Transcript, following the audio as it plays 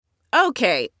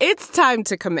Okay, it's time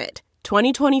to commit.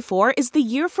 2024 is the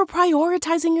year for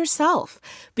prioritizing yourself.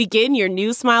 Begin your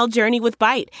new smile journey with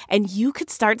Byte, and you could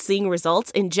start seeing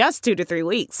results in just 2 to 3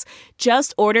 weeks.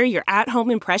 Just order your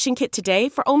at-home impression kit today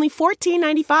for only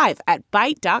 $14.95 at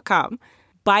Byte.com.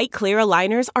 Byte Clear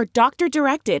aligners are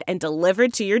doctor-directed and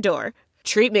delivered to your door.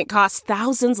 Treatment costs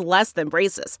thousands less than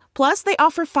braces. Plus, they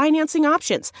offer financing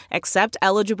options, accept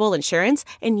eligible insurance,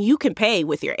 and you can pay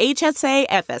with your HSA,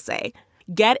 FSA.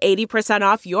 Get 80%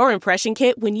 off your impression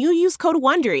kit when you use code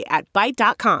WONDERY at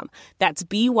Byte.com. That's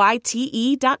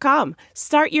BYTE.com.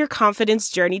 Start your confidence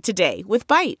journey today with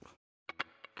Byte.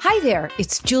 Hi there,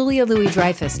 it's Julia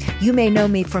Louis-Dreyfus. You may know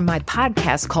me from my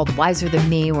podcast called Wiser Than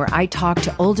Me, where I talk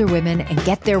to older women and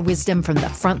get their wisdom from the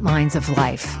front lines of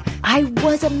life. I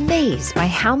was amazed by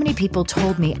how many people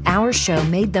told me our show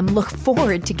made them look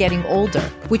forward to getting older,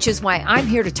 which is why I'm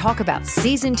here to talk about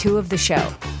season 2 of the show.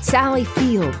 Sally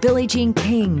Field, Billie Jean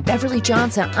King, Beverly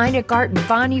Johnson, Ina Garten,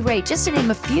 Bonnie Raitt, just to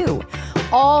name a few.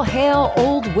 All hail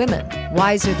old women.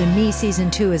 Wiser Than Me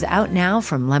season 2 is out now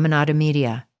from Lemonada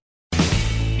Media.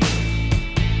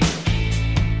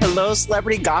 Hello,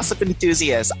 celebrity gossip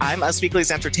enthusiasts. I'm Us Weekly's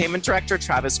entertainment director,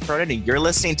 Travis Cronin, and you're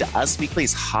listening to Us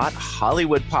Weekly's Hot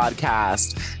Hollywood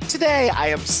podcast. Today, I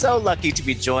am so lucky to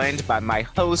be joined by my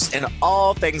host in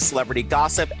all things celebrity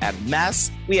gossip and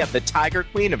mess. We have the Tiger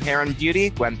Queen of Hair and Beauty,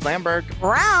 Gwen Flamberg.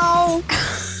 Wow.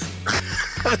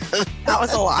 That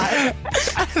was a lot.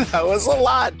 That was a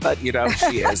lot, but you know,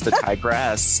 she is the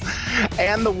tigress.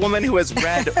 And the woman who has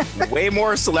read way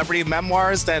more celebrity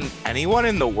memoirs than anyone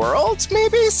in the world,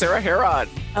 maybe? Sarah Heron.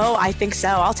 Oh, I think so.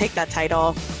 I'll take that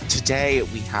title. Today,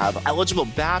 we have eligible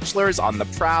bachelors on the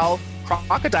prowl,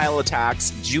 crocodile attacks,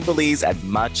 jubilees, and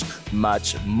much,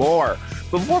 much more.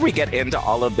 Before we get into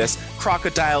all of this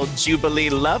crocodile jubilee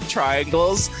love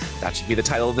triangles, that should be the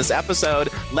title of this episode,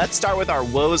 let's start with our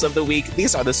woes of the week.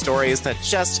 These are the stories that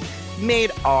just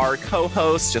made our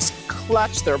co-hosts just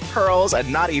clutch their pearls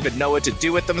and not even know what to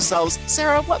do with themselves.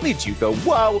 Sarah, what made you go,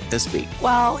 whoa, this week?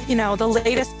 Well, you know, the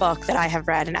latest book that I have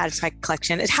read and added to my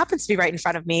collection, it happens to be right in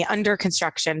front of me, Under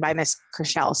Construction by Miss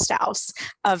Chrishell Stause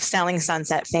of Selling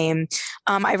Sunset fame.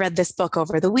 I read this book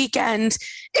over the weekend.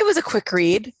 It was a quick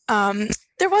read.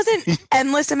 There wasn't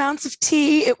endless amounts of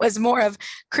tea. It was more of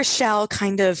Chrishell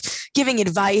kind of giving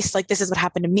advice, like this is what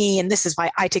happened to me, and this is why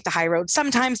I take the high road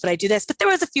sometimes, but I do this. But there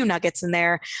was a few nuggets in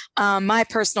there. My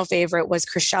personal favorite was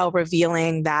Chrishell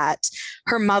revealing that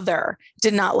her mother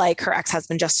did not like her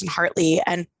ex-husband, Justin Hartley,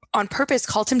 and on purpose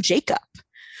called him Jacob.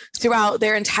 Throughout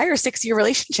their entire 6-year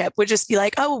relationship would just be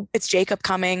like, oh, it's Jacob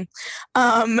coming.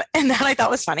 And that I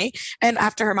thought was funny. And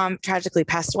after her mom tragically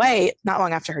passed away, not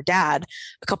long after her dad,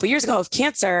 a couple years ago of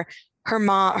cancer, her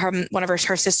mom, one of her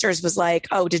sisters was like,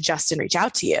 oh, did Justin reach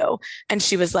out to you? And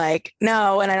she was like,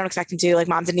 no, and I don't expect him to. Like,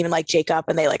 mom didn't even like Jacob,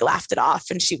 and they like laughed it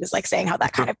off. And she was like saying how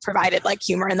that kind of provided like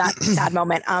humor in that sad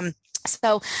moment.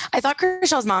 So I thought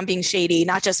Chrishell's mom being shady,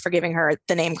 not just for giving her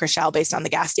the name Chrishell based on the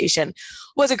gas station,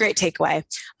 was a great takeaway.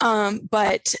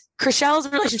 But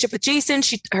Chrishell's relationship with Jason,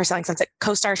 her Selling Sunset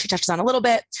co-star, she touches on a little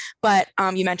bit, but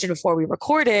you mentioned before we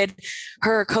recorded,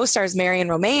 her co-stars Mary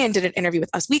and Romain did an interview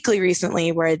with Us Weekly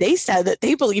recently where they said that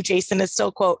they believe Jason is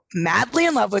still, quote, madly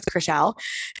in love with Chrishell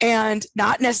and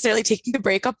not necessarily taking the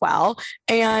breakup well.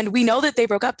 And we know that they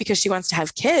broke up because she wants to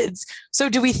have kids. So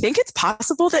do we think it's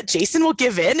possible that Jason will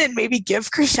give in and maybe give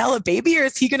Chrishell a baby, or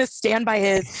is he going to stand by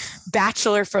his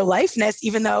bachelor for lifeness,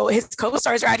 even though his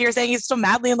co-stars are out here saying he's still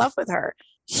madly in love with her?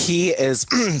 He is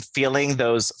feeling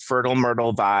those fertile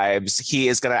myrtle vibes. He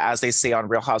is going to, as they say on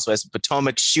Real Housewives of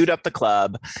Potomac, shoot up the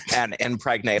club and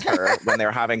impregnate her when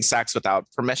they're having sex without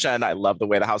permission. I love the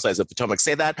way the Housewives of Potomac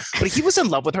say that. But he was in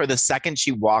love with her the second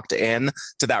she walked in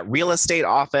to that real estate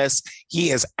office. He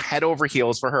is head over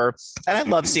heels for her. And I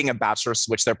love seeing a bachelor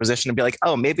switch their position and be like,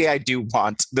 oh, maybe I do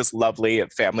want this lovely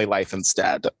family life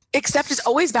instead. Except it's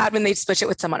always bad when they switch it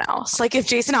with someone else. Like if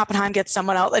Jason Oppenheim gets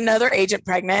someone else, another agent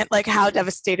pregnant, like how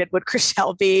devastated would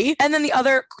Chrishell be? And then the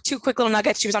other two quick little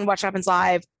nuggets, she was on What Happens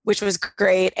Live, which was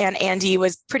great. And Andy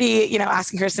was pretty,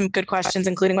 asking her some good questions,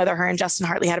 including whether her and Justin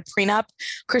Hartley had a prenup.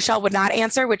 Chrishell would not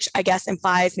answer, which I guess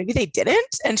implies maybe they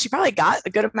didn't. And she probably got a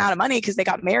good amount of money because they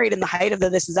got married in the height of the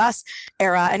This Is Us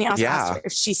era. And he also asked her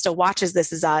if she still watches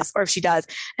This Is Us or if she does.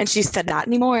 And she said, not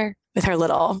anymore, with her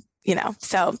little,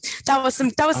 so that was some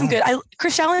good.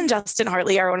 Chrishell and Justin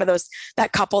Hartley are one of those,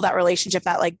 that couple, that relationship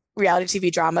that like reality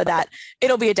TV drama that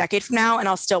it'll be a decade from now and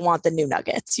I'll still want the new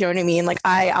nuggets. You know what I mean? Like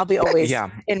I'll be always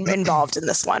involved in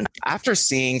this one. After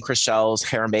seeing Chrishell's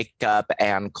hair, makeup,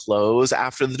 and clothes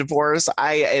after the divorce,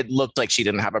 it looked like she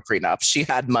didn't have a prenup. She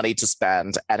had money to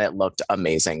spend and it looked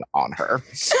amazing on her.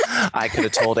 I could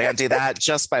have told Andy that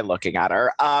just by looking at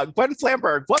her. Gwen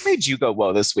Flamberg, what made you go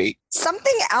whoa this week?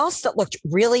 Something else that looked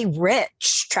really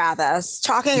rich, Travis,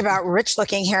 talking about rich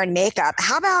looking hair and makeup.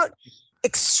 How about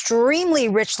extremely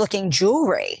rich looking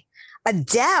jewelry?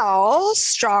 Adele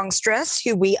Strongstress,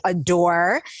 who we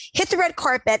adore, hit the red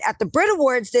carpet at the Brit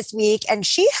Awards this week, and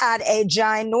she had a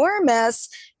ginormous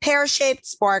pear-shaped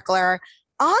sparkler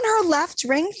on her left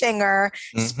ring finger,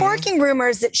 sparking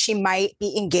rumors that she might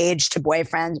be engaged to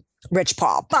boyfriend Rich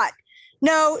Paul. But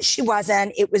no, she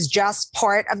wasn't. It was just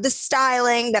part of the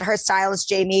styling that her stylist,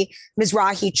 Jamie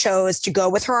Mizrahi, chose to go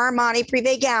with her Armani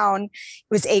Privé gown. It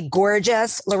was a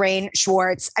gorgeous Lorraine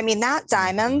Schwartz. I mean, that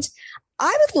diamond,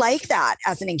 I would like that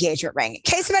as an engagement ring, in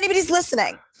case if anybody's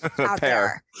listening out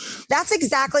there. That's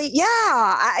exactly,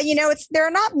 there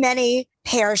are not many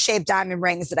pear-shaped diamond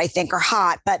rings that I think are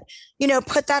hot, but,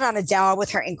 put that on Adele with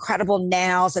her incredible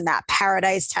nails and that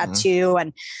paradise tattoo.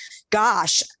 And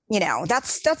gosh,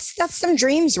 that's some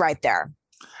dreams right there.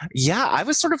 Yeah, I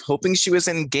was sort of hoping she was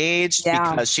engaged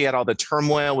because she had all the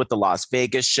turmoil with the Las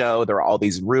Vegas show. There were all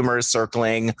these rumors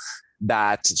circling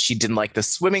that she didn't like the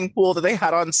swimming pool that they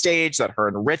had on stage, that her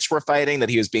and Rich were fighting, that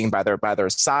he was being by their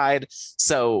side.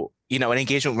 So, an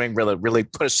engagement ring really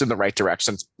pushed in the right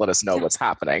direction to let us know what's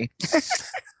happening.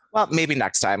 Well, maybe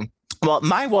next time. Well,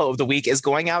 my woe of the week is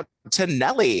going out to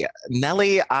Nelly.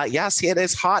 Nelly, yes, it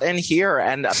is hot in here,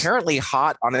 and apparently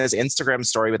hot on his Instagram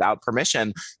story without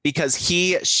permission, because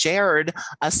he shared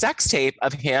a sex tape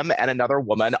of him and another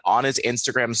woman on his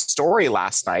Instagram story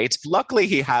last night. Luckily,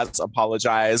 he has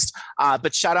apologized,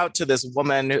 but shout out to this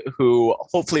woman who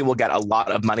hopefully will get a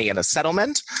lot of money in a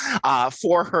settlement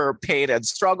for her pain and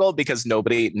struggle, because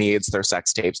nobody needs their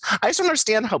sex tapes. I just don't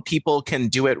understand how people can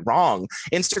do it wrong.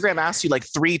 Instagram asks you like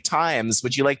 3 times,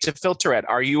 would you like to filter it?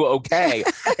 Are you okay?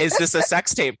 Is this a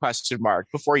sex tape ?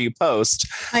 Before you post.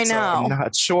 I know. So I'm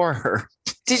not sure.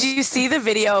 Did you see the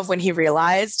video of when he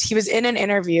realized? He was in an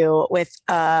interview with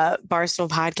Barstool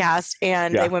podcast,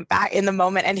 and they went back in the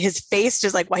moment, and his face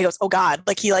just like, he goes, oh God.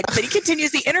 But he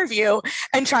continues the interview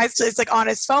and tries to, it's like on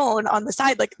his phone on the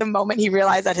side, like the moment he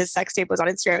realized that his sex tape was on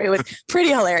Instagram. It was pretty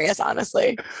hilarious,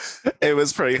 honestly. It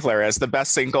was pretty hilarious. The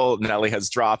best single Nelly has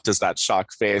dropped is that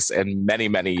shock face in many,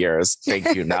 many years.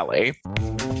 Thank you, Nelly.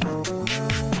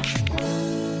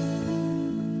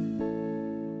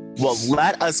 Well,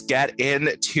 let us get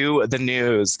into the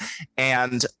news.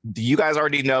 And you guys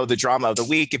already know the drama of the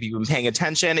week. If you've been paying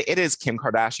attention, it is Kim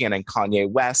Kardashian and Kanye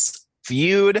West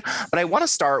feud. But I want to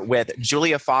start with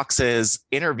Julia Fox's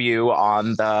interview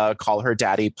on the Call Her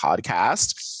Daddy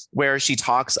podcast, where she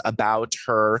talks about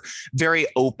her very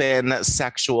open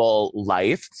sexual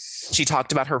life. She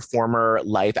talked about her former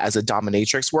life as a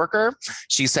dominatrix worker.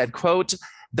 She said, quote,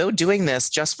 though doing this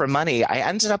just for money, I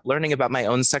ended up learning about my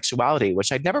own sexuality,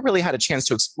 which I'd never really had a chance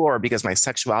to explore because my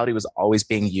sexuality was always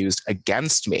being used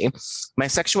against me. My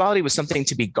sexuality was something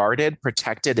to be guarded,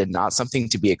 protected, and not something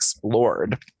to be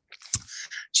explored.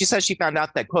 She says she found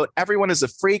out that, quote, everyone is a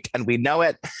freak and we know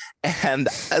it. And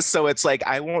so it's like,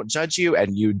 I won't judge you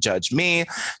and you judge me.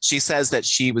 She says that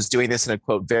she was doing this in a,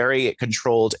 quote, very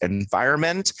controlled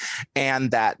environment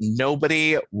and that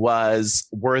nobody was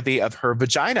worthy of her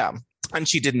vagina. And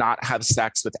she did not have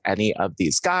sex with any of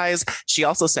these guys. She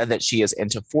also said that she is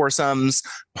into foursomes,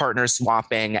 partner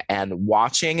swapping, and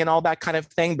watching and all that kind of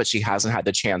thing, but she hasn't had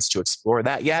the chance to explore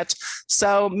that yet.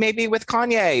 So maybe with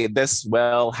Kanye, this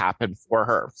will happen for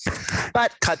her.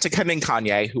 But cut to Kim and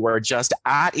Kanye, who are just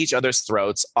at each other's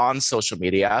throats on social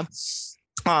media.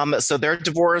 So their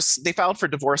divorce, they filed for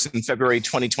divorce in February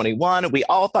 2021. We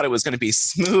all thought it was going to be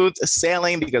smooth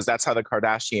sailing because that's how the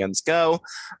Kardashians go.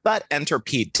 But enter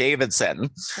Pete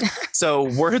Davidson. So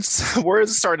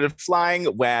words started flying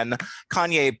when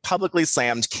Kanye publicly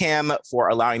slammed Kim for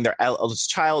allowing their eldest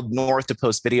child, North, to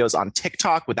post videos on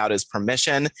TikTok without his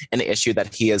permission, an issue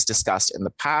that he has discussed in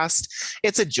the past.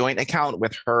 It's a joint account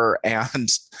with her and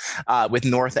with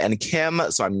North and Kim,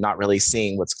 so I'm not really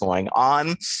seeing what's going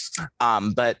on.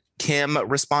 But Kim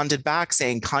responded back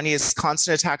saying Kanye's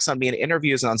constant attacks on me in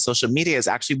interviews and on social media is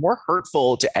actually more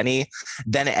hurtful to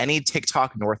than any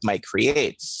TikTok North might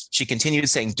create. She continued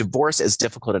saying divorce is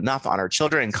difficult enough on our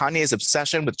children, and Kanye's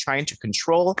obsession with trying to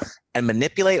control and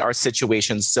manipulate our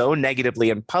situation so negatively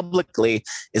and publicly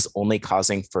is only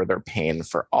causing further pain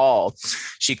for all.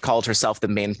 She called herself the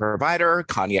main provider.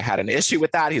 Kanye had an issue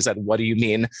with that. He said, what do you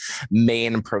mean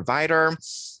main provider?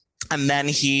 And then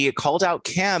he called out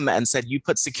Kim and said, "You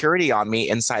put security on me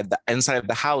inside of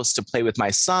the house to play with my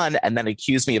son," and then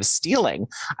accused me of stealing.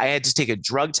 "I had to take a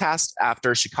drug test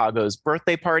after Chicago's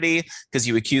birthday party because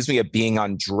you accused me of being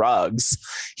on drugs,"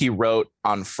 he wrote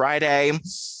on Friday.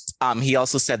 He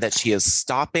also said that she is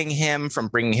stopping him from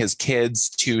bringing his kids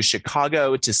to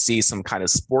Chicago to see some kind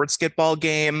of sports football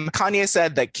game. Kanye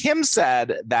said that Kim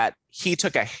said that he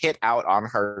took a hit out on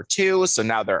her too. So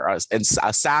now there are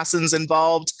assassins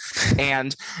involved,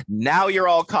 and now you're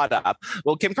all caught up.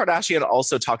 Well, Kim Kardashian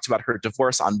also talked about her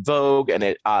divorce on Vogue,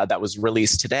 and that was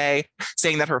released today,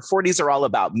 saying that her 40s are all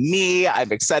about me.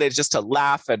 I'm excited just to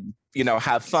laugh and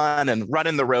have fun and run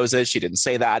in the roses. She didn't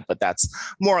say that, but that's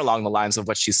more along the lines of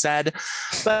what she said.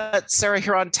 But Sarah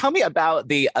Huron, tell me about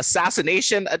the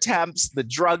assassination attempts, the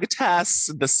drug tests,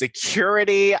 the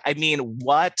security. I mean,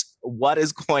 what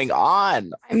is going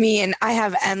on? I mean, I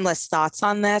have endless thoughts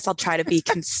on this. I'll try to be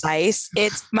concise.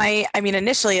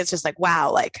 Initially it's just like,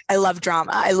 wow, like I love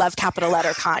drama. I love capital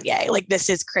letter Kanye. Like, this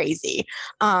is crazy.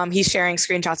 He's sharing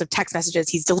screenshots of text messages.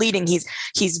 He's deleting, he's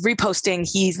reposting.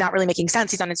 He's not really making sense.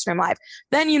 He's on Instagram Live.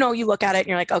 Then, you look at it and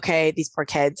you're like, okay, these poor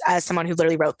kids. As someone who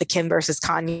literally wrote the Kim versus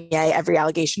Kanye every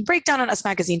allegation breakdown on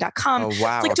usmagazine.com. Oh,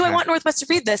 wow. It's like, do I want Northwest to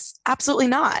read this? Absolutely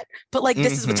not. But like,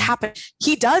 this is what's happened.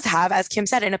 He does have, as Kim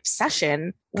said, an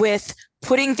obsession with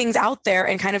putting things out there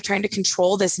and kind of trying to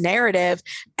control this narrative.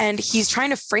 And he's trying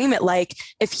to frame it like,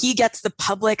 if he gets the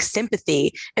public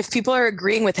sympathy, if people are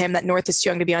agreeing with him that North is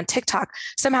too young to be on TikTok,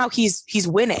 somehow he's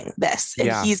winning this,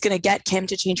 and he's going to get Kim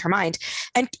to change her mind.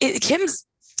 And Kim's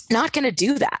not going to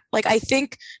do that. Like, I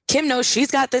think Kim knows she's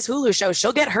got this Hulu show.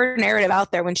 She'll get her narrative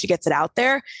out there when she gets it out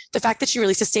there. The fact that she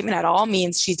released a statement at all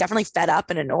means she's definitely fed up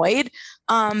and annoyed.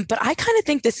 But I kind of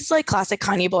think this is like classic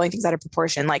Kanye blowing things out of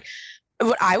proportion. Like,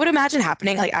 what I would imagine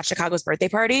happening, like at Chicago's birthday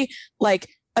party, like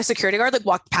a security guard like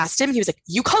walked past him. He was like,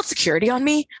 "You called security on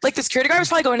me?" Like, the security guard was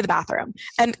probably going to the bathroom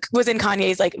and was in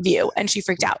Kanye's like view, and she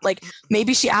freaked out. Like,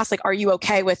 maybe she asked, like, "Are you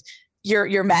okay with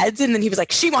your meds?" And then he was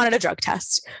like, she wanted a drug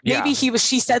test. Maybe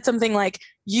she said something like,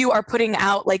 "You are putting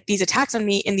out like these attacks on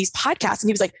me in these podcasts." And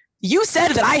he was like, "You said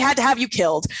that I had to have you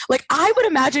killed." Like, I would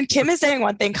imagine Kim is saying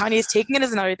one thing, Kanye is taking it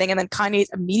as another thing. And then Kanye is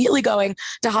immediately going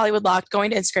to Hollywood Locked, going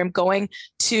to Instagram, going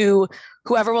to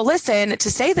whoever will listen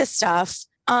to say this stuff.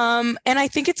 And I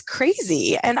think it's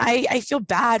crazy. And I feel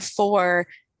bad for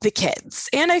the kids,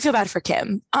 and I feel bad for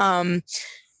Kim. And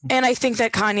I think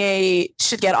that Kanye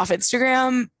should get off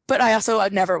Instagram, but I also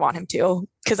would never want him to,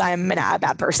 because I'm a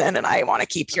bad person and I want to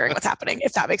keep hearing what's happening,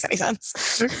 if that makes any sense.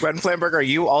 Gwen Flamberg, are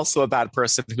you also a bad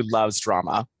person who loves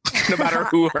drama, no matter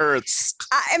who hurts?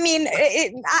 I mean,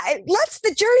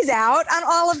 the jury's out on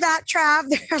all of that, Trav.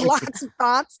 There are lots of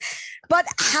thoughts. But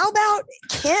how about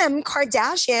Kim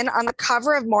Kardashian on the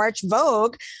cover of March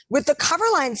Vogue with the cover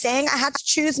line saying, "I had to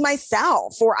choose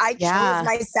myself," or "I chose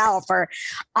myself," or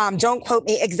don't quote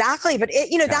me exactly, but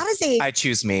that is I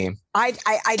choose me. I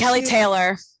Kelly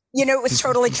Taylor. It was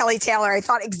totally Kelly Taylor. I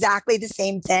thought exactly the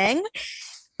same thing.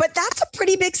 But that's a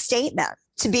pretty big statement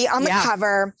to be on the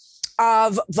cover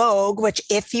of Vogue, which,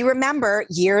 if you remember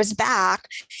years back,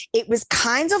 it was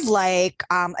kind of like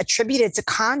attributed to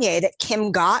Kanye that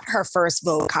Kim got her first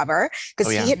Vogue cover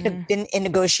because he had been in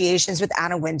negotiations with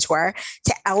Anna Wintour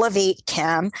to elevate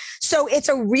Kim. So it's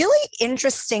a really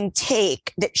interesting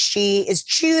take that she is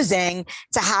choosing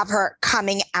to have her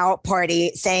coming out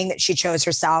party saying that she chose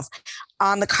herself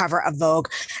on the cover of Vogue.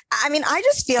 I mean, I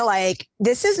just feel like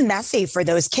this is messy for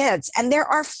those kids. And there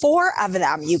are 4 of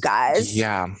them, you guys.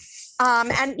 Yeah.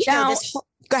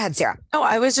 Go ahead, Sarah. Oh,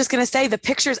 I was just going to say the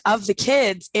pictures of the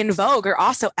kids in Vogue are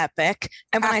also epic.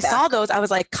 And when I saw those, I was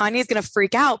like, Kanye's going to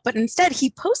freak out. But instead, he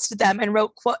posted them and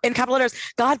wrote in capital letters,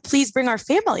 "God, please bring our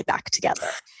family back together."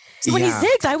 So when he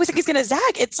zigs, I always think he's going to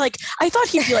zag. It's like, I thought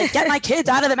he'd be like, "Get my kids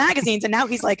out of the magazines." And now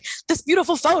he's like, "This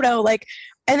beautiful photo." Like,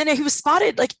 and then he was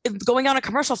spotted like going on a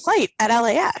commercial flight at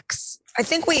LAX. I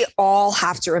think we all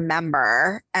have to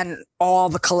remember, and all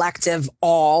the collective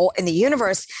all in the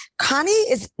universe, Kanye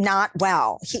is not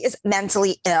well. He is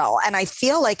mentally ill. And I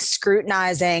feel like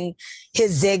scrutinizing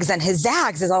his zigs and his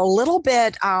zags is a little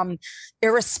bit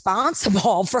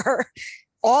irresponsible for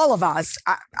all of us.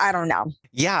 I don't know.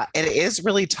 Yeah, it is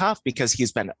really tough because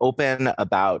he's been open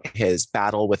about his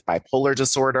battle with bipolar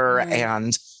disorder,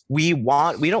 and we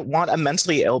don't want a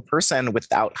mentally ill person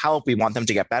without help. We want them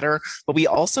to get better, but we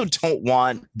also don't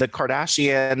want the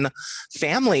Kardashian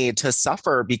family to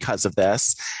suffer because of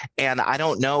this. And I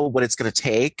don't know what it's going to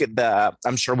take.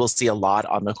 I'm sure we'll see a lot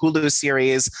on the Hulu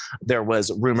series. There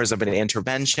was rumors of an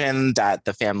intervention that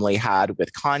the family had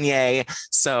with Kanye.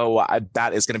 So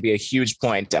that is going to be a huge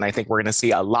point. And I think we're going to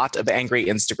see a lot of angry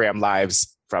Instagram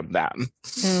lives from them.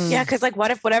 Yeah, because like, what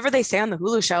if whatever they say on the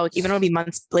Hulu show, like, even it'll be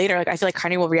months later, like I feel like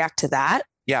Kanye will react to that.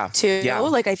 Yeah. Too. Yeah.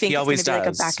 Like, I think He it's going always to be like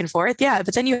a does. back and forth. Yeah.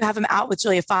 But then you have him out with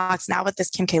Julia Fox now with this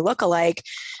Kim K lookalike.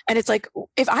 And it's like,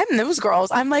 if I'm those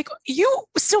girls, I'm like, you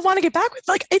still want to get back with,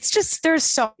 like, it's just, there's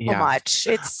so much.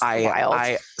 It's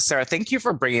wild. Sarah, thank you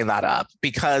for bringing that up,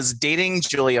 because dating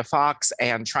Julia Fox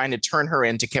and trying to turn her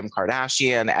into Kim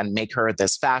Kardashian and make her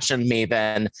this fashion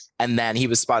maven. And then he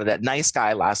was spotted at Nice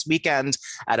Guy last weekend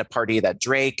at a party that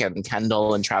Drake and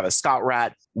Kendall and Travis Scott were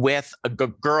at, with a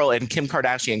girl in Kim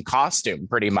Kardashian costume,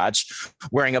 pretty much,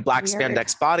 wearing a black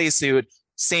spandex bodysuit,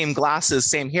 same glasses,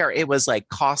 same hair. It was like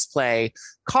cosplay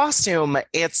costume.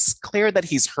 It's clear that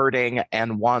he's hurting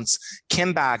and wants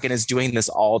Kim back and is doing this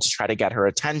all to try to get her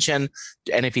attention.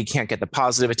 And if he can't get the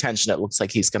positive attention, it looks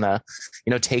like he's going to,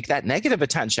 take that negative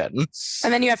attention.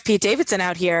 And then you have Pete Davidson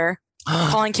out here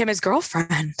calling Kim his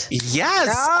girlfriend. Yes,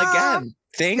 again.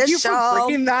 Thank you for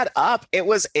bringing that up.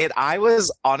 I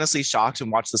was honestly shocked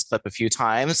and watched this clip a few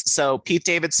times. So Pete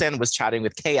Davidson was chatting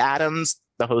with Kay Adams,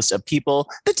 the host of People,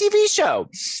 the TV show,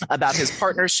 about his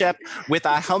partnership with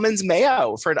Hellman's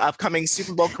Mayo for an upcoming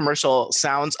Super Bowl commercial.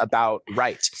 Sounds about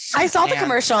right. I saw the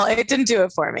commercial. It didn't do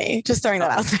it for me. Just throwing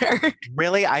that out there.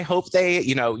 Really? I hope they,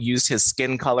 used his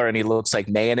skin color and he looks like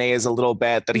mayonnaise a little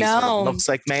bit, that he sort of looks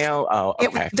like mayo. Oh,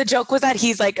 okay. The joke was that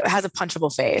he's like, has a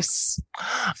punchable face.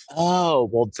 Oh,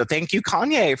 well, thank you,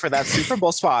 Kanye, for that Super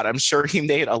Bowl spot. I'm sure he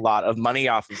made a lot of money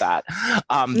off of that.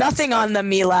 Nothing on the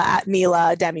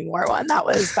Mila Demi Moore one. That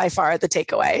was by far the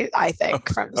takeaway, I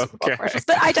think, from the Super Bowl commercials.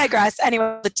 But I digress.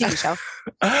 Anyway, the TV show.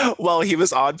 Well, he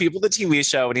was on People, the TV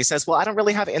show, and he says, well, I don't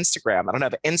really have Instagram. I don't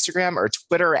have Instagram or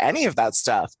Twitter or any of that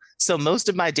stuff. So most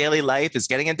of my daily life is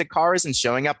getting into cars and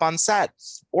showing up on set.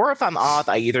 Or if I'm off,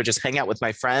 I either just hang out with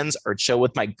my friends or chill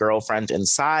with my girlfriend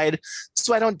inside.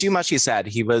 So I don't do much, he said.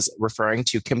 He was referring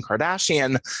to Kim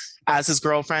Kardashian as his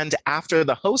girlfriend after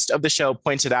the host of the show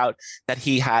pointed out that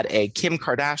he had a Kim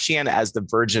Kardashian as the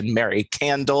Virgin Mary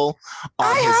candle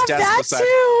on his desk.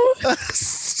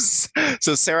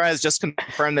 So Sarah has just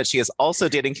confirmed that she is also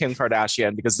dating Kim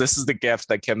Kardashian, because this is the gift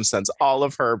that Kim sends all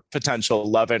of her potential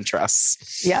love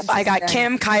interests. Yep, I got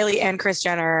Kim, Kylie, and Kris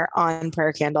Jenner on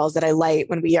prayer candles that I light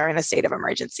when we are in a state of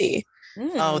emergency.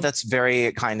 Oh, that's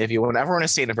very kind of you. Whenever we're in a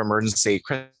state of emergency,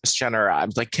 Kris Jenner,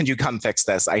 I'm like, can you come fix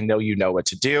this? I know you know what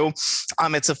to do.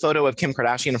 It's a photo of Kim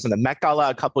Kardashian from the Met Gala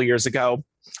a couple years ago.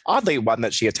 Oddly, one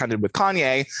that she attended with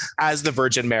Kanye as the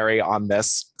Virgin Mary on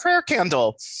this prayer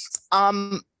candle.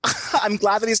 I'm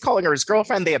glad that he's calling her his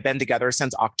girlfriend. They have been together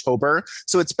since October,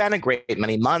 so it's been a great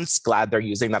many months. Glad they're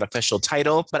using that official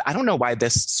title, but I don't know why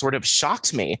this sort of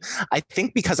shocked me. I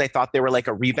think because I thought they were like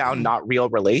a rebound, not real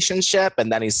relationship,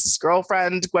 and then he's his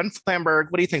girlfriend. Gwen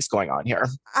Flamberg, what do you think's going on here?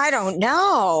 I don't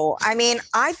know. I mean,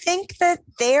 I think that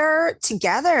they're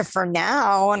together for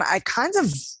now, and I kind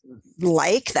of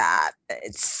like that.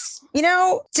 It's,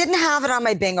 didn't have it on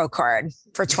my bingo card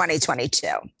for 2022.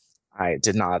 I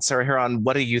did not. Sarah Huron,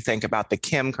 what do you think about the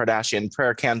Kim Kardashian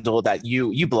prayer candle? That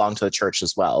you belong to the church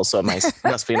as well, so it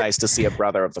must be nice to see a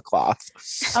brother of the cloth.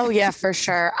 Oh yeah, for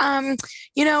sure.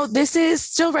 This is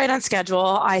still right on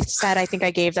schedule. I think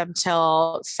I gave them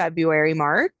till February,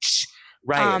 March.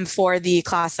 Right. For the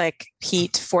classic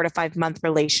Pete 4 to 5 month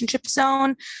relationship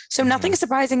zone. So nothing is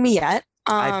surprising me yet.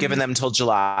 I've given them till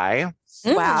July.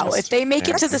 Wow. If they make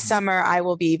it to the summer, I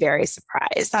will be very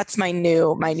surprised. That's my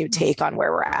new take on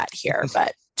where we're at here.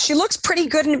 But she looks pretty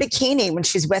good in a bikini when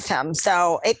she's with him.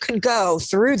 So it could go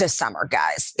through the summer,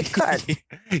 guys. It could.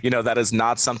 That is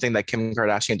not something that Kim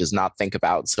Kardashian does not think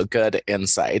about. So good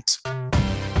insight.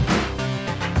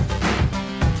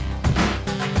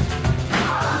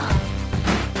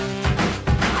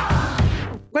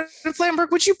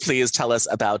 Flamberg, would you please tell us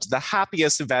about the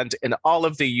happiest event in all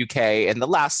of the UK in the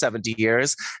last 70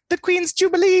 years, the Queen's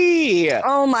Jubilee?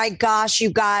 Oh my gosh, you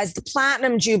guys, the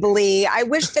Platinum Jubilee. I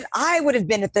wish that I would have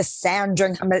been at the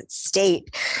Sandringham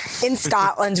Estate in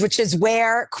Scotland, which is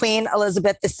where Queen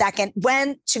Elizabeth II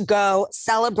went to go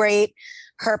celebrate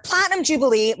her Platinum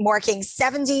Jubilee, marking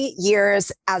 70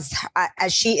 years as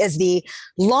she is the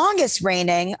longest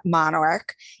reigning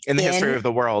monarch in the history of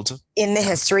the world. In the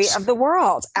history of the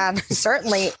world, and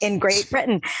certainly in Great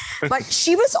Britain. But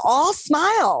she was all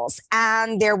smiles,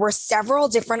 and there were several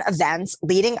different events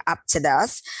leading up to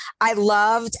this. I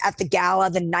loved at the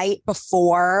gala the night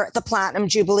before the Platinum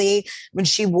Jubilee when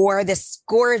she wore this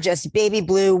gorgeous baby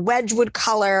blue Wedgwood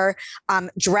color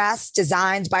dress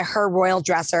designed by her royal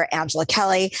dresser, Angela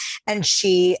Kelly, and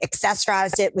she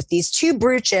accessorized it with these 2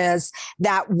 brooches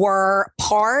that were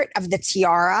part of the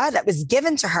tiara that was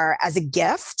given to her as a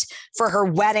gift for her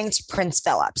wedding to Prince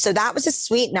Philip. So that was a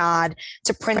sweet nod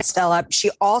to Prince Philip.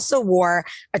 She also wore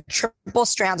a triple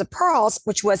strand of pearls,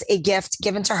 which was a gift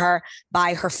given to her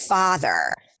by her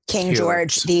father, King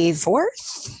George IV.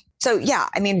 So yeah,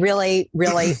 I mean, really,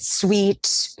 really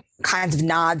sweet kinds of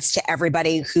nods to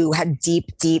everybody who had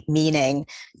deep, deep meaning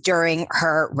during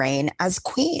her reign as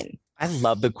queen. I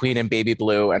love the queen in baby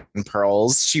blue and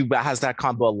pearls. She has that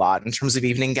combo a lot in terms of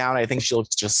evening gown. I think she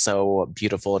looks just so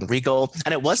beautiful and regal.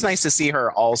 And it was nice to see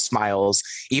her all smiles,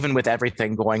 even with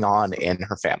everything going on in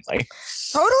her family.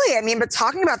 Totally. I mean, but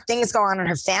talking about things going on in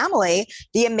her family,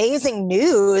 the amazing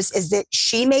news is that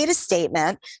she made a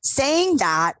statement saying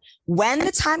that when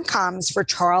the time comes for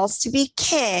Charles to be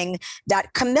king,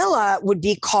 that Camilla would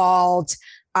be called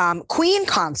queen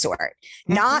consort,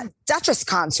 not duchess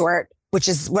consort, which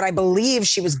is what I believe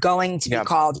she was going to be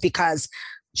called because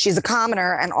she's a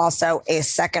commoner and also a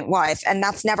second wife. And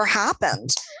that's never happened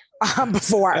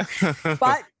before.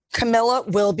 But Camilla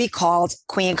will be called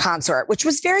queen consort, which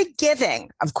was very giving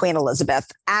of Queen Elizabeth.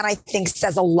 And I think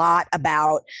says a lot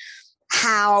about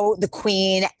how the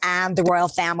queen and the royal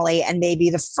family and maybe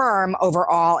the firm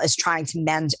overall is trying to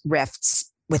mend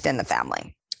rifts within the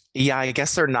family. Yeah, I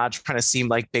guess they're not trying to seem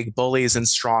like big bullies and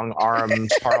strong-arm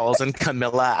Charles and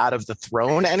Camilla out of the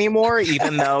throne anymore,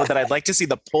 even though that I'd like to see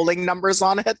the polling numbers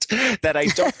on it, that I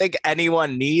don't think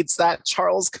anyone needs that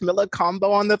Charles-Camilla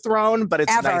combo on the throne, but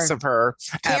it's nice of her.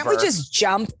 Can't we just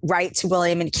jump right to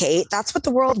William and Kate? That's what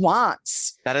the world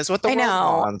wants. That is what the world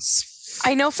wants.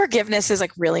 I know forgiveness is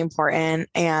like really important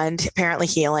and apparently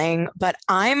healing, but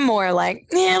I'm more like,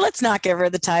 let's not give her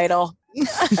the title.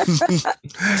 Justice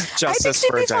I think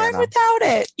she'd be fine without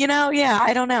it.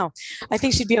 I don't know. I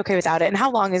think she'd be okay without it. And how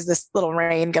long is this little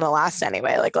reign going to last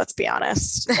anyway? Like, let's be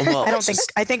honest. Well,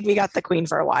 I think we got the queen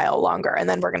for a while longer, and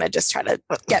then we're going to just try to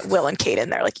get Will and Kate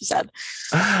in there, like you said.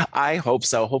 I hope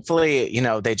so. Hopefully,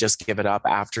 they just give it up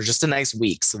after just a nice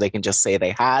week so they can just say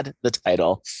they had the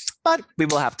title, but we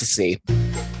will have to see.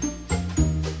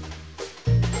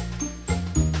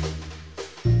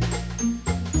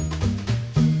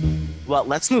 Well,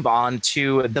 let's move on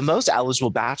to the most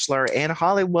eligible bachelor in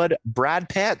Hollywood, Brad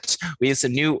Pitt. We have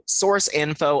some new source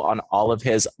info on all of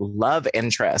his love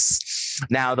interests.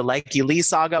 Now, the Likey Lee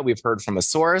saga, we've heard from a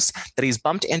source that he's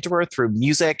bumped into her through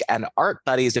music and art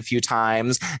buddies a few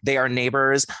times. They are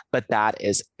neighbors, but that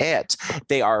is it.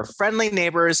 They are friendly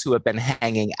neighbors who have been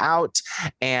hanging out,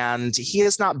 and he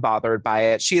is not bothered by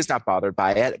it. She is not bothered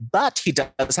by it, but he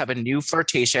does have a new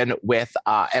flirtation with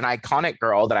an iconic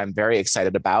girl that I'm very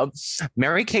excited about.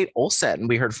 Mary-Kate Olsen.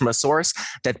 We heard from a source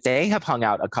that they have hung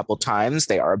out a couple times.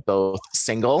 They are both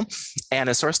single. And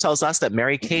a source tells us that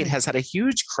Mary-Kate has had a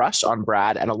huge crush on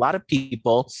Brad, and a lot of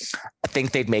people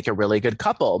think they'd make a really good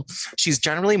couple. She's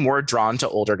generally more drawn to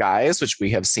older guys, which we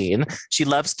have seen. She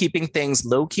loves keeping things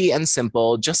low-key and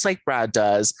simple, just like Brad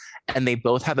does. And they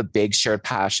both have a big shared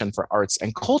passion for arts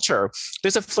and culture.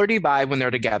 There's a flirty vibe when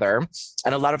they're together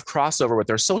and a lot of crossover with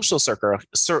their social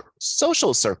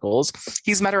circles.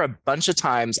 He's met her a bunch of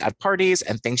times at parties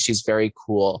and thinks she's very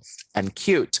cool and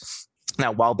cute.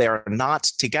 Now, while they're not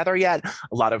together yet,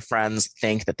 a lot of friends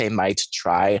think that they might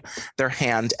try their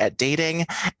hand at dating.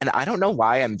 And I don't know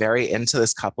why I'm very into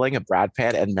this coupling of Brad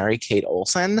Pitt and Mary-Kate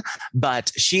Olsen,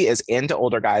 but she is into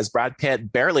older guys. Brad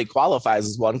Pitt barely qualifies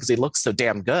as one because he looks so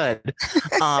damn good.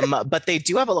 But they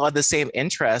do have a lot of the same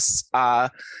interests.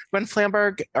 Gwen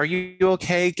Flamberg, are you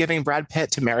okay giving Brad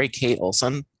Pitt to Mary-Kate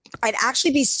Olsen? I'd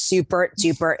actually be super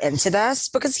duper into this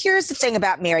because here's the thing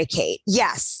about Mary-Kate.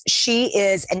 Yes, she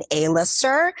is an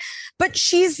A-lister, but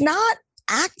she's not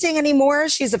acting anymore.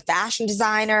 She's a fashion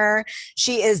designer.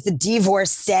 She is the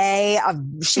divorcee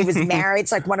she was married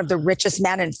to like one of the richest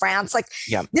men in France.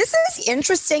 This is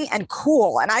interesting and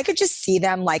cool. And I could just see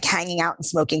them like hanging out and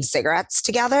smoking cigarettes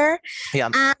together. Yeah.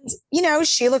 And,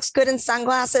 she looks good in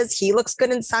sunglasses. He looks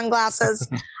good in sunglasses.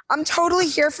 I'm totally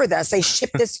here for this. They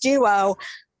ship this duo.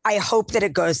 I hope that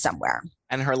it goes somewhere.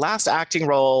 And her last acting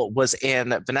role was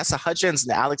in Vanessa Hudgens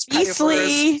and Alex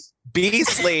Beasley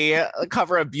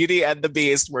cover of Beauty and the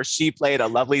Beast, where she played a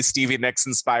lovely Stevie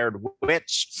Nicks-inspired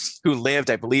witch who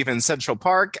lived, I believe, in Central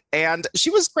Park. And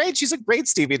she was great. She's a great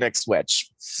Stevie Nicks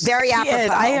witch. Very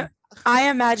apropos.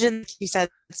 I imagine you said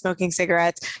smoking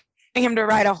cigarettes, him to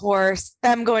ride a horse,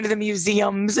 them going to the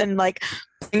museums and like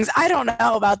things. I don't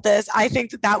know about this. I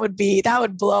think that would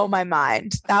blow my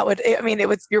mind.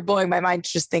 You're blowing my mind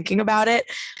just thinking about it.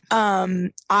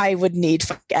 I would need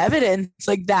evidence.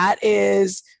 Like that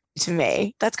is to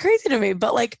me, that's crazy to me,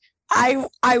 but like, I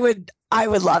would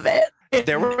love it.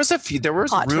 There was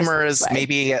Hot rumors way.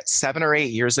 maybe 7 or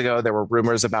 8 years ago. There were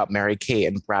rumors about Mary-Kate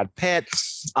and Brad Pitt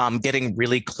getting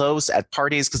really close at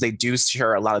parties because they do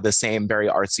share a lot of the same very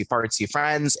artsy fartsy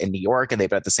friends in New York, and they've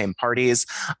been at the same parties.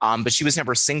 But she was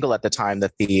never single at the time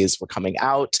that these were coming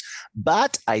out.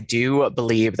 But I do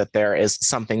believe that there is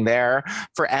something there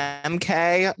for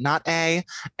MK, not A,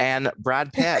 and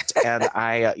Brad Pitt. And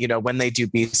when they do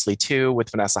Beastly 2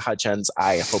 with Vanessa Hudgens,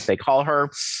 I hope they call her.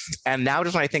 And now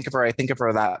just when I think of her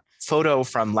that photo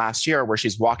from last year where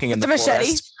she's walking in the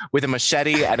forest with a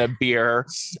machete and a beer.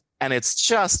 And it's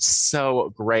just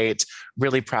so great.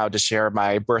 Really proud to share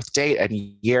my birth date and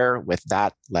year with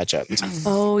that legend.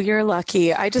 Oh, you're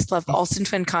lucky. I just love Olsen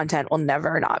twin content will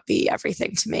never not be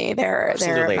everything to me. They're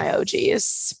my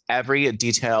OGs. Every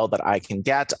detail that I can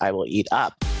get, I will eat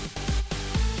up.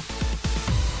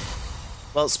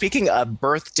 Well, speaking of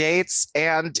birth dates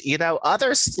and,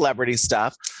 other celebrity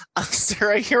stuff,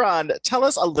 Sarah Huron, tell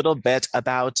us a little bit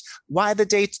about why the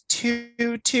date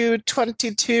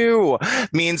 2222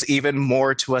 means even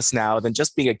more to us now than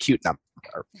just being a cute number.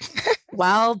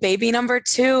 Well, baby number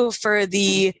 2 for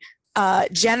the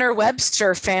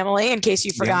Jenner-Webster family, in case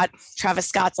you forgot, Travis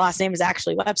Scott's last name is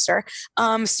actually Webster.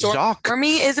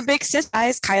 Stormy is a big sis.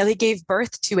 Kylie gave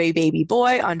birth to a baby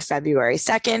boy on February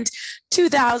 2nd,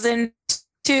 2002.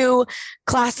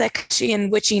 Classic she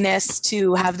and witchiness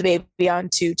to have the baby on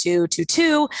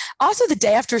 2222. Also the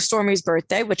day after Stormy's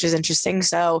birthday, which is interesting.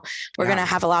 So we're going to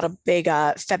have a lot of big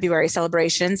February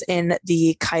celebrations in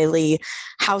the Kylie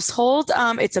household.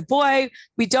 It's a boy.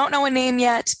 We don't know a name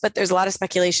yet, but there's a lot of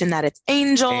speculation that it's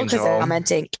Angel because they're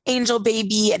commenting Angel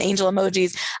baby and angel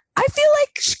emojis. I feel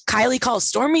like Kylie calls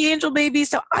Stormy Angel baby,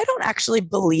 so I don't actually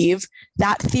believe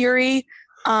that theory.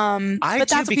 I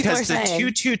do, because the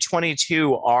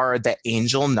 2222 are the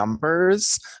angel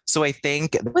numbers. So I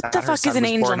think what the fuck is an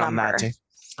angel number?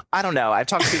 I don't know. I've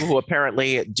talked to people who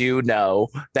apparently do know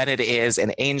that it is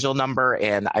an angel number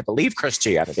in, I believe,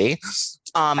 Christianity.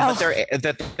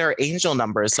 But they're angel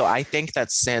numbers. So I think that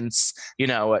since,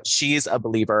 she's a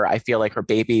believer, I feel like her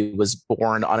baby was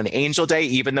born on an angel day,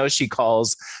 even though she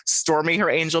calls Stormy her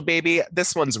angel baby.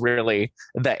 This one's really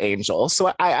the angel.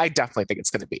 So I definitely think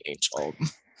it's going to be Angel.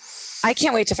 I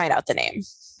can't wait to find out the name.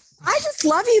 I just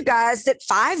love you guys that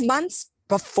 5 months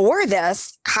before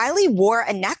this, Kylie wore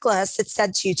a necklace that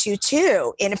said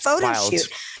 222 in a photo shoot.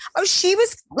 Oh, she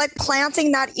was like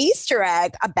planting that Easter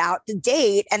egg about the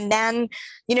date. And then,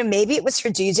 maybe it was her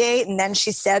due date. And then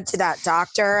she said to that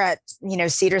doctor at,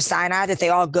 Cedars-Sinai that they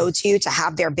all go to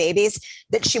have their babies,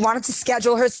 that she wanted to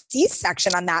schedule her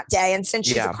C-section on that day. And since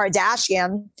she's a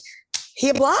Kardashian, he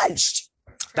obliged.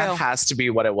 That has to be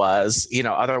what it was.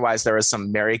 Otherwise there was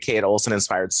some Mary-Kate Olsen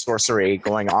inspired sorcery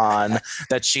going on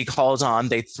that she called on.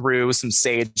 They threw some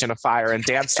sage in a fire and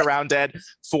danced around it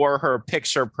for her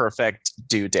picture perfect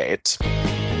due date.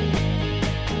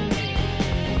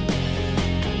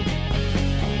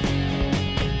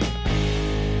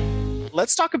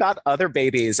 Let's talk about other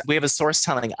babies. We have a source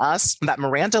telling us that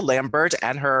Miranda Lambert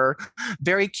and her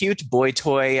very cute boy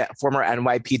toy former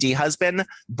NYPD husband,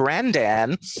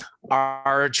 Brandon,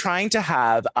 are trying to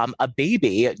have a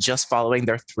baby just following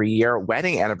their 3-year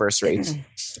wedding anniversary.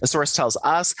 The source tells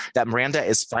us that Miranda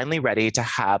is finally ready to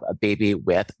have a baby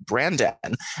with Brandon.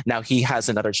 Now, he has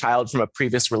another child from a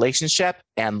previous relationship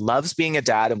and loves being a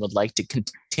dad and would like to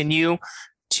continue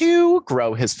to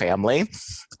grow his family.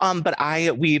 But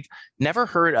we've never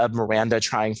heard of Miranda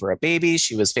trying for a baby.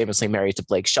 She was famously married to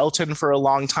Blake Shelton for a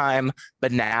long time.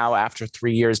 But now, after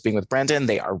 3 years being with Brendan,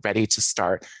 they are ready to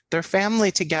start their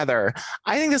family together.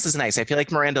 I think this is nice. I feel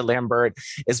like Miranda Lambert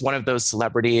is one of those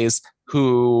celebrities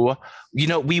who,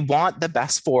 we want the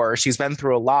best for. She's been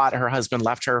through a lot. Her husband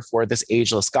left her for this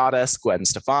ageless goddess, Gwen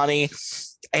Stefani.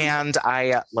 And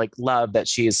I love that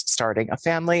she's starting a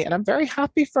family, and I'm very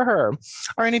happy for her.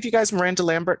 Are any of you guys Miranda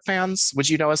Lambert fans? Would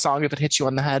you know a song if it hit you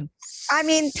on the head? I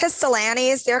mean, Pistol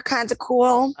Annies, they're kind of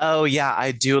cool. Oh yeah,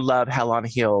 I do love Hell on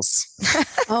Heels.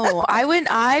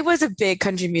 I was a big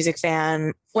country music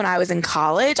fan when I was in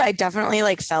college. I definitely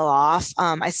fell off.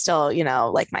 I still,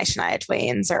 like my Shania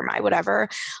Twains or my whatever.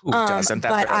 Who doesn't?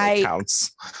 That really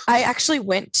counts. I actually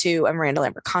went to a Miranda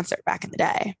Lambert concert back in the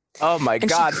day. Oh my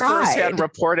God. First-hand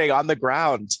reporting on the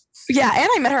ground. Yeah. And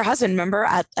I met her husband, remember,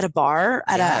 at a bar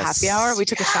at a happy hour. We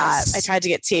took a shot. I tried to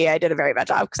get tea. I did a very bad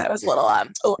job because I was a little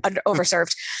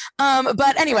overserved.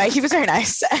 But anyway, he was very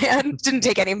nice and didn't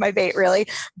take any of my bait really.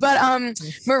 But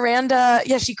Miranda,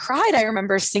 she cried. I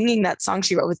remember singing that song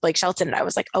she wrote with Blake Shelton. And I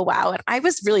was like, oh, wow. And I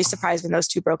was really surprised when those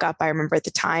two broke up. I remember at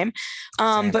the time.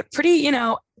 But pretty,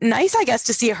 nice, I guess,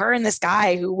 to see her and this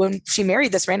guy who, when she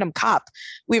married this random cop,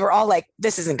 we were all like,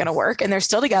 this isn't going to work. And they're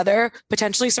still together,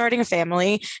 potentially starting a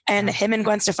family. And him and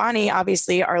Gwen Stefani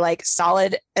obviously are like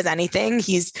solid as anything.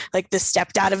 He's like the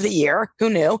stepdad of the year. Who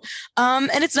knew?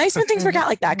 And it's nice when things work out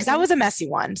like that, because that was a messy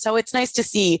one. So it's nice to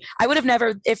see. I would have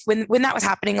never, when that was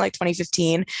happening, like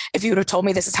 2015, if you would have told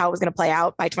me this is how it was going to play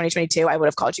out by 2022, I would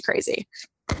have called you crazy.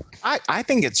 I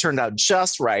think it turned out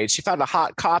just right. She found a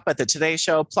hot cop at the Today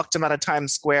Show, plucked him out of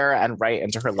Times Square, and right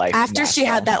into her life. After she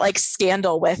had that like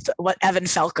scandal with Evan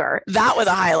Felker, that was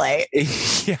a highlight.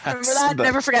 Yes, remember that?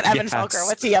 Never forget Evan Felker.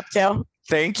 What's he up to?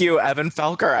 Thank you, Evan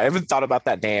Felker. I haven't thought about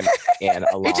that name in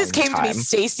a long time. It just came to me.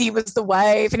 Stacey was the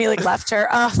wife, and he like left her.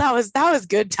 Oh, that was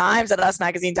good times at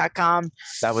usmagazine.com.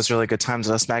 That was really good times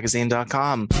at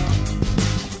usmagazine.com.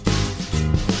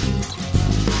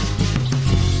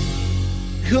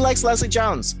 Who likes Leslie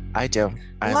Jones? I do.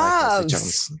 I like Leslie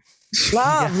Jones.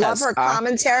 Love her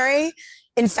commentary.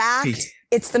 In fact,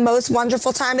 it's the most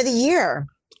wonderful time of the year.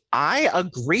 I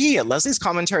agree. Leslie's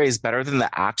commentary is better than the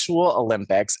actual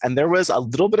Olympics. And there was a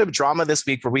little bit of drama this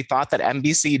week where we thought that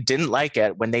NBC didn't like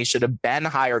it when they should have been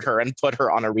hired her and put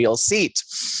her on a real seat.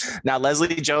 Now,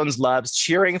 Leslie Jones loves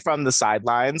cheering from the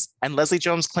sidelines, and Leslie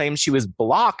Jones claims she was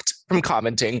blocked from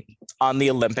commenting on the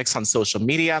Olympics on social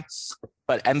media.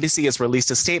 But NBC has released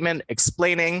a statement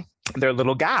explaining their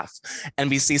little gaffe.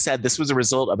 NBC said this was a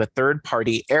result of a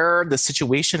third-party error. The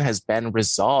situation has been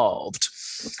resolved.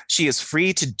 She is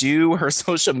free to do her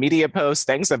social media posts,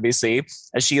 thanks NBC,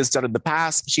 as she has done in the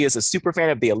past. She is a super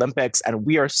fan of the Olympics, and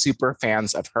we are super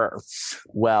fans of her.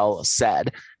 Well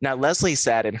said. Now, Leslie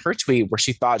said in her tweet where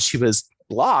she thought she was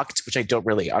blocked, which I don't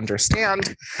really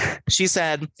understand. She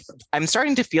said, I'm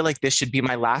starting to feel like this should be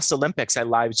my last Olympics. I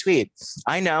live tweet.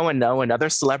 I know another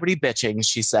celebrity bitching,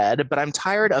 she said, but I'm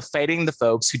tired of fighting the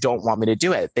folks who don't want me to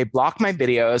do it. They block my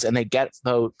videos and they get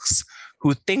folks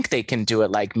who think they can do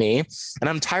it like me. And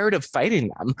I'm tired of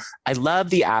fighting them. I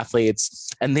love the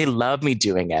athletes and they love me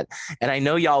doing it. And I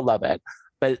know y'all love it,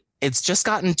 but it's just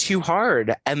gotten too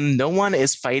hard and no one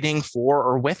is fighting for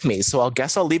or with me. So I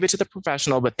guess I'll leave it to the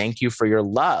professional, but thank you for your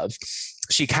love.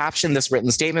 She captioned this written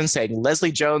statement saying,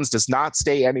 Leslie Jones does not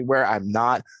stay anywhere I'm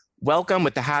not welcome,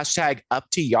 with the hashtag up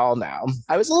to y'all now.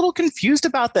 I was a little confused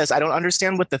about this. I don't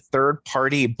understand what the third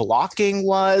party blocking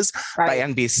was by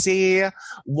NBC.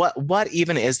 What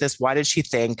even is this? Why did she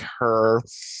think her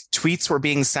tweets were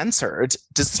being censored?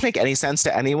 Does this make any sense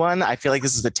to anyone? I feel like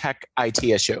this is a tech IT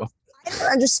issue. I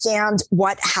don't understand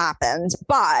what happened,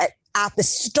 but at the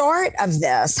start of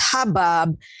this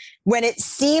hubbub, when it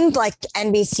seemed like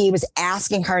NBC was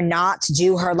asking her not to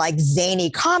do her like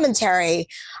zany commentary,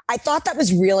 I thought that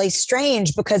was really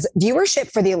strange because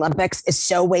viewership for the Olympics is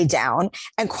so way down.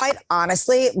 And quite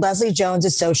honestly, Leslie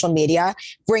Jones's social media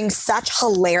brings such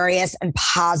hilarious and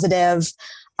positive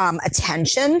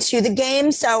attention to the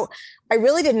game. So I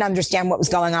really didn't understand what was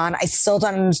going on. I still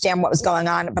don't understand what was going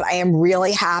on, but I am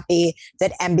really happy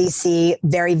that NBC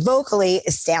very vocally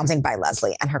is standing by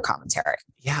Leslie and her commentary.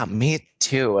 Yeah, me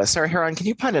too. Sarah Heron, can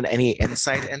you put in any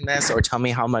insight in this or tell me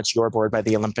how much you're bored by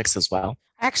the Olympics as well?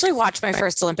 I actually watched my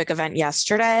first Olympic event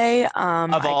yesterday.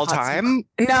 Of all time?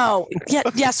 No.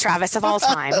 Yes, Travis, of all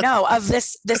time. No, of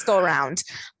this go around.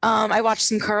 I watched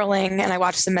some curling and I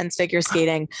watched some men's figure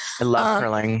skating. I love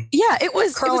curling. Yeah,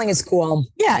 curling is cool.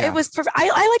 Yeah, it was perfect. I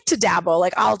like to dabble.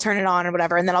 Like I'll turn it on or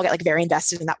whatever, and then I'll get like very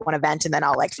invested in that one event, and then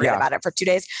I'll like forget about it for 2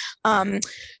 days.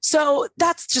 So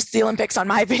that's just the Olympics, on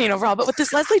my opinion overall. But with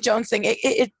this Leslie Jones thing,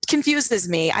 it confuses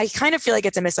me. I kind of feel like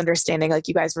it's a misunderstanding, like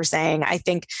you guys were saying. I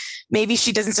think maybe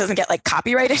she doesn't get like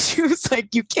copyright issues.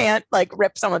 Like you can't like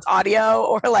rip someone's audio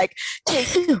or like take,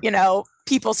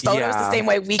 people's photos the same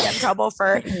way we get in trouble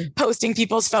for posting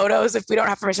people's photos if we don't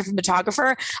have permission from the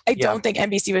photographer. I don't think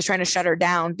NBC was trying to shut her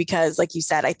down because, like you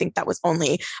said, I think that was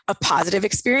only a positive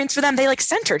experience for them. They like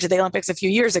sent her to the Olympics a few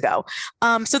years ago.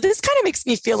 So this kind of makes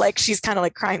me feel like she's kind of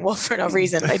like crying wolf for no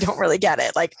reason. I don't really get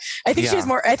it. Like I think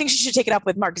I think she should take it up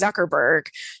with Mark Zuckerberg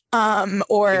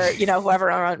or whoever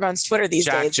runs Twitter these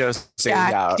days.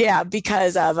 Yeah,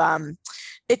 because of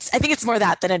I think it's more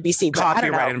that than NBC. But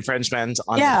copyright infringement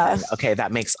on okay,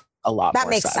 that makes a lot more sense. That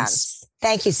makes sense.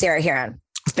 Thank you, Sarah Heron.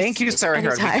 Thank you, Sarah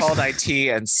Heron. We called IT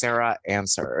and Sarah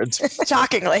answered.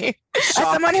 Shockingly. As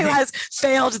someone who has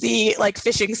failed the like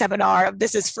phishing seminar of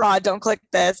this is fraud, don't click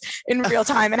this in real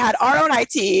time and had our own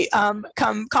IT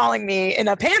come calling me in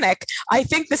a panic, I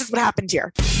think this is what happened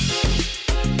here.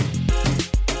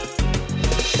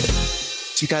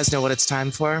 Do you guys know what it's time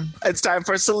for? It's time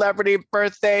for Celebrity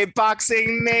Birthday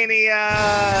Boxing Mania.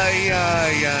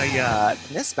 Yeah.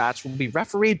 This match will be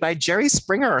refereed by Jerry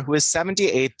Springer, who is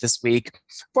 78 this week.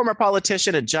 Former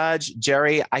politician and judge.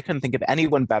 Jerry, I couldn't think of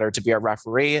anyone better to be our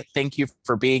referee. Thank you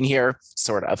for being here,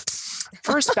 sort of.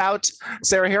 First bout,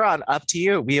 Sarah Huron, up to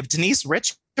you. We have Denise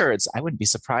Richards. I wouldn't be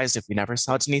surprised if we never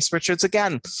saw Denise Richards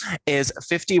again, is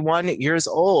 51 years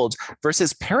old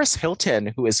versus Paris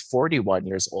Hilton, who is 41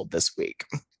 years old this week.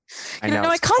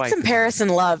 I caught some Paris in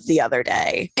Love the other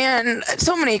day, and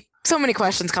so many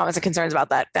questions, comments, and concerns about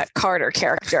that Carter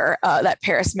character that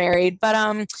Paris married.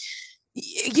 But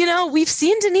we've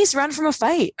seen Denise run from a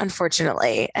fight,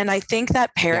 unfortunately, and I think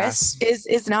that Paris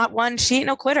is not one. She ain't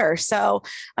no quitter. So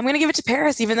I'm going to give it to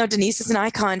Paris, even though Denise is an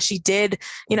icon. She did,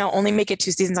 only make it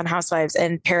 2 seasons on Housewives,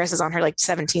 and Paris is on her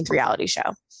 17th reality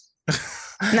show.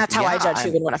 And that's how I judge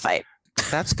who would win a fight.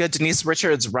 That's good. Denise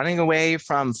Richards running away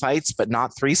from fights, but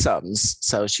not threesomes.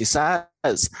 So she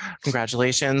says,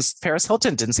 congratulations. Paris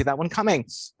Hilton, didn't see that one coming.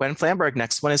 Gwen Flamberg,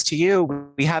 next one is to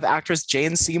you. We have actress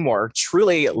Jane Seymour,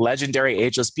 truly legendary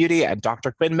ageless beauty, and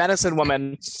Dr. Quinn, medicine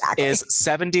woman, is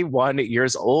 71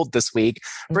 years old this week,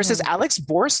 versus Alex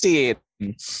Borstein,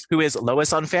 who is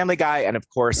Lois on Family Guy, and of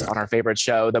course on our favorite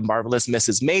show, The Marvelous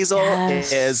Mrs. Maisel,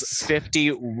 is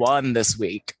 51 this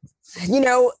week.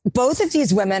 Both of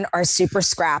these women are super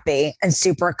scrappy and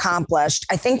super accomplished.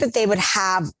 I think that they would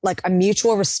have a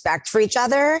mutual respect for each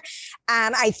other.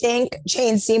 And I think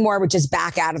Jane Seymour would just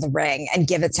back out of the ring and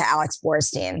give it to Alex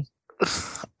Borstein.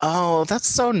 Oh, that's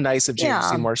so nice of Jane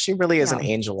Seymour. She really is an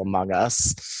angel among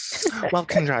us. Well,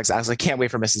 congrats, Alex. I can't wait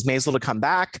for Mrs. Maisel to come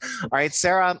back. All right,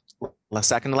 Sarah,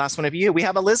 second to last one of you. We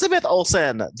have Elizabeth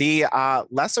Olsen, the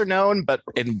lesser known, but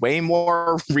in way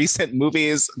more recent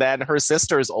movies than her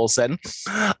sisters Olsen,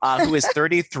 who is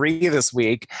 33 this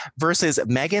week, versus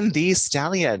Megan Thee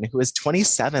Stallion, who is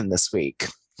 27 this week.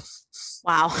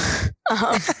 Wow.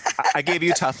 I gave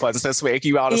you tough ones this week.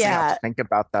 You honestly have to think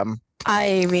about them.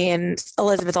 I mean,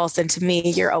 Elizabeth Olsen, to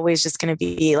me, you're always just going to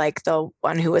be the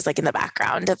one who was in the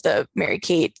background of the Mary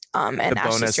Kate and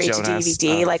Ashley Straight to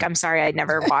DVD. I'm sorry, I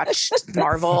never watched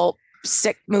Marvel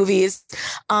sick movies.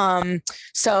 And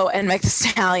Meg Thee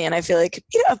Stallion, I feel like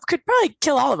could probably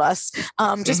kill all of us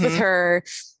just with her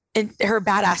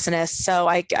badassness. So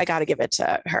I got to give it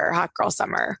to her. Hot Girl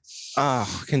Summer.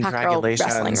 Oh, congratulations.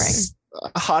 Hot Girl Wrestling Ring.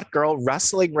 Hot Girl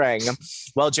Wrestling Ring.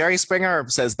 Well, Jerry Springer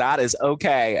says that is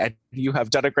okay, and you have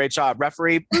done a great job.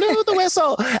 Referee blew the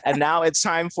whistle, and now it's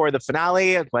time for the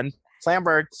finale. Gwen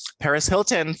Flamberg, Paris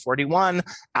Hilton, 41,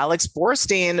 Alex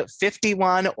Borstein,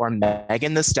 51, or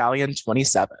Megan Thee Stallion,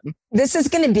 27. This is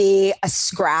going to be a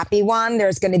scrappy one.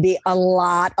 There's going to be a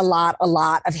lot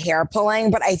of hair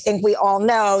pulling, but I think we all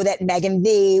know that Megan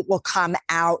Thee will come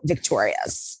out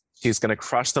victorious. She's going to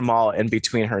crush them all in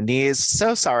between her knees.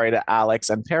 So sorry to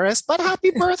Alex and Paris, but happy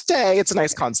birthday. It's a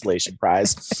nice consolation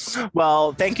prize.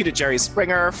 Well, thank you to Jerry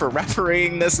Springer for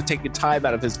refereeing this and taking time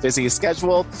out of his busy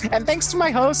schedule. And thanks to my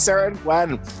hosts, Sarah and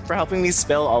Gwen, for helping me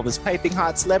spill all this piping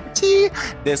hot celebrity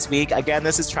this week. Again,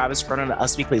 this is Travis Cronin,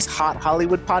 Us Weekly's Hot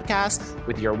Hollywood podcast,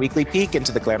 with your weekly peek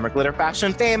into the glamour, glitter,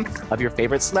 fashion, fame of your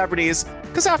favorite celebrities.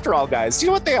 Because after all, guys, do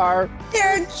you know what they are?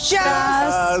 They're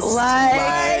just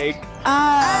like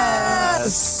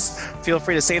us. Feel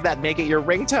free to save that and make it your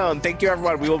ringtone. Thank you,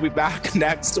 everyone. We will be back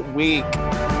next week.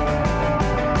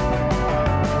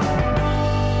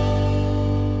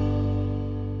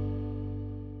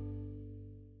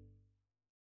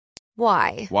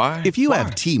 Why? Why? If you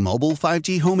have T-Mobile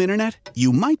 5G home internet,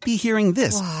 you might be hearing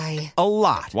this Why? a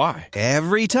lot. Why?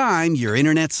 Every time your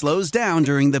internet slows down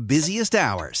during the busiest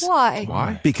hours. Why?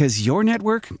 Why? Because your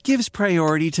network gives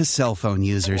priority to cell phone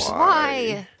users.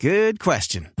 Why? Good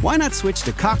question. Why not switch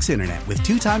to Cox Internet with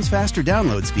 2 times faster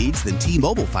download speeds than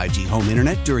T-Mobile 5G home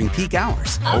internet during peak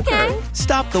hours? Okay.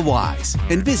 Stop the whys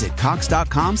and visit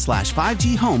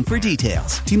cox.com/5G home for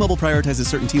details. T-Mobile prioritizes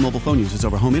certain T-Mobile phone users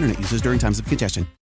over home internet users during times of congestion.